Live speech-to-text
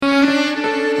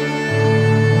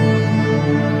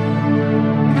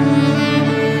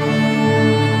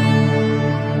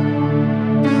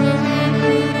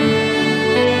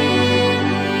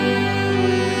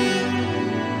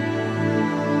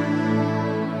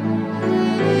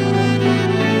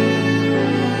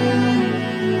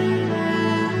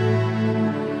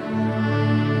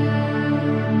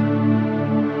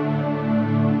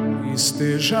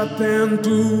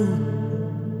atento,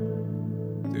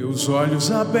 teus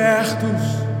olhos abertos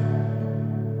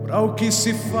para o que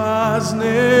se faz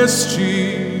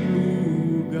neste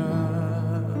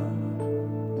lugar.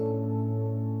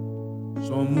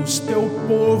 Somos teu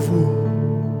povo,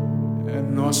 é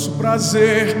nosso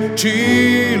prazer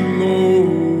te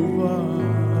louvar.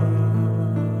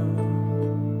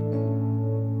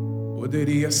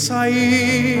 Poderia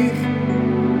sair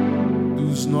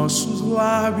dos nossos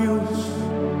lábios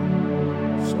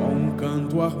só um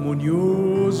canto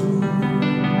harmonioso,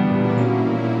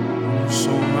 um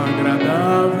som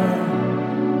agradável,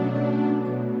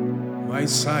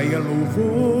 mas saia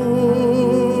louvor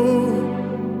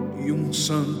e um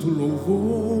santo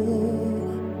louvor,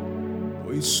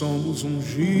 pois somos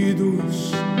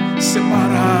ungidos,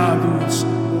 separados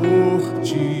por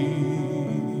ti,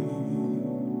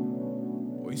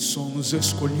 pois somos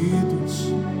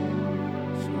escolhidos.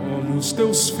 Somos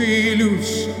teus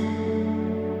filhos,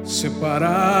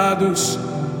 separados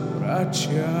para te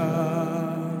adorar.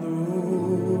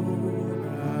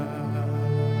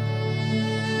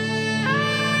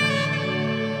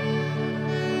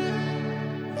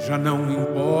 Já não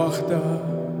importa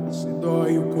se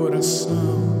dói o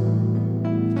coração,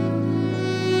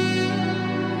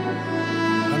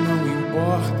 já não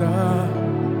importa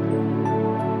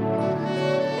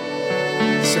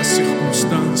se as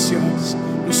circunstâncias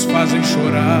nos fazem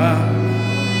chorar.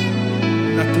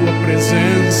 Na tua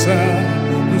presença,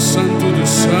 no Santo dos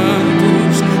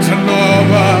Santos,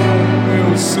 renova o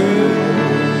meu ser.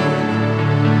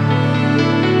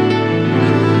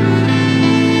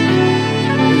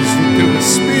 Pois o teu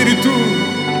Espírito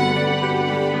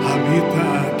habita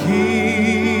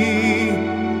aqui,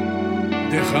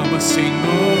 derrama-se em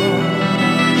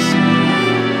nós,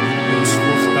 nos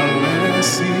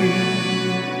fortalece.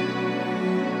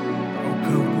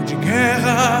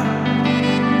 Guerra,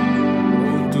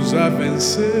 prontos a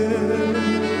vencer,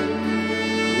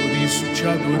 por isso te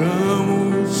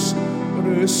adoramos,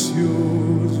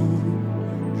 precioso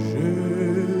Jesus.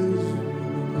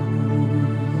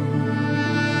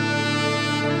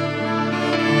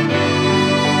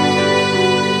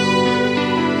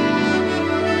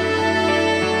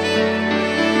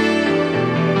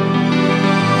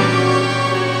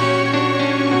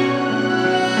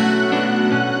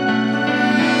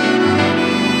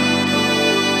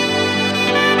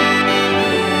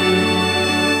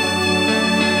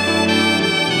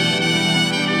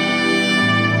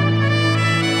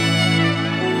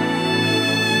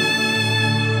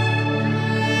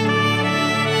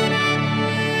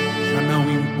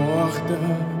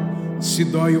 Se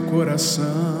dói o coração,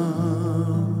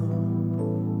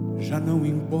 já não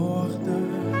importa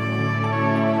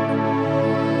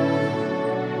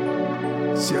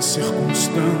se as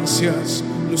circunstâncias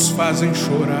nos fazem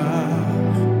chorar.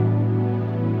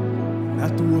 Na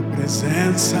tua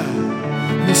presença,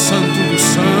 no Santo dos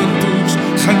Santos,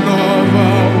 renova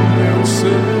o meu ser.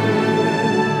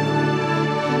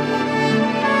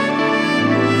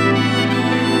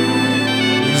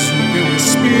 Pois o teu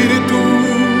Espírito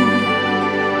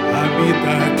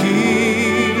habita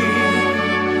aqui,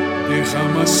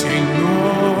 derrama-se em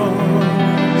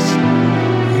nós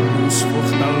e nos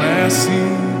fortalece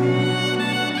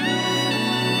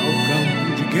ao campo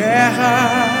de guerra,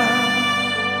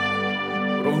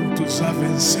 prontos a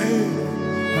vencer.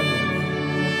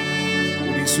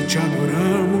 Por isso te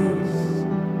adoramos,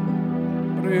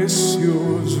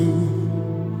 precioso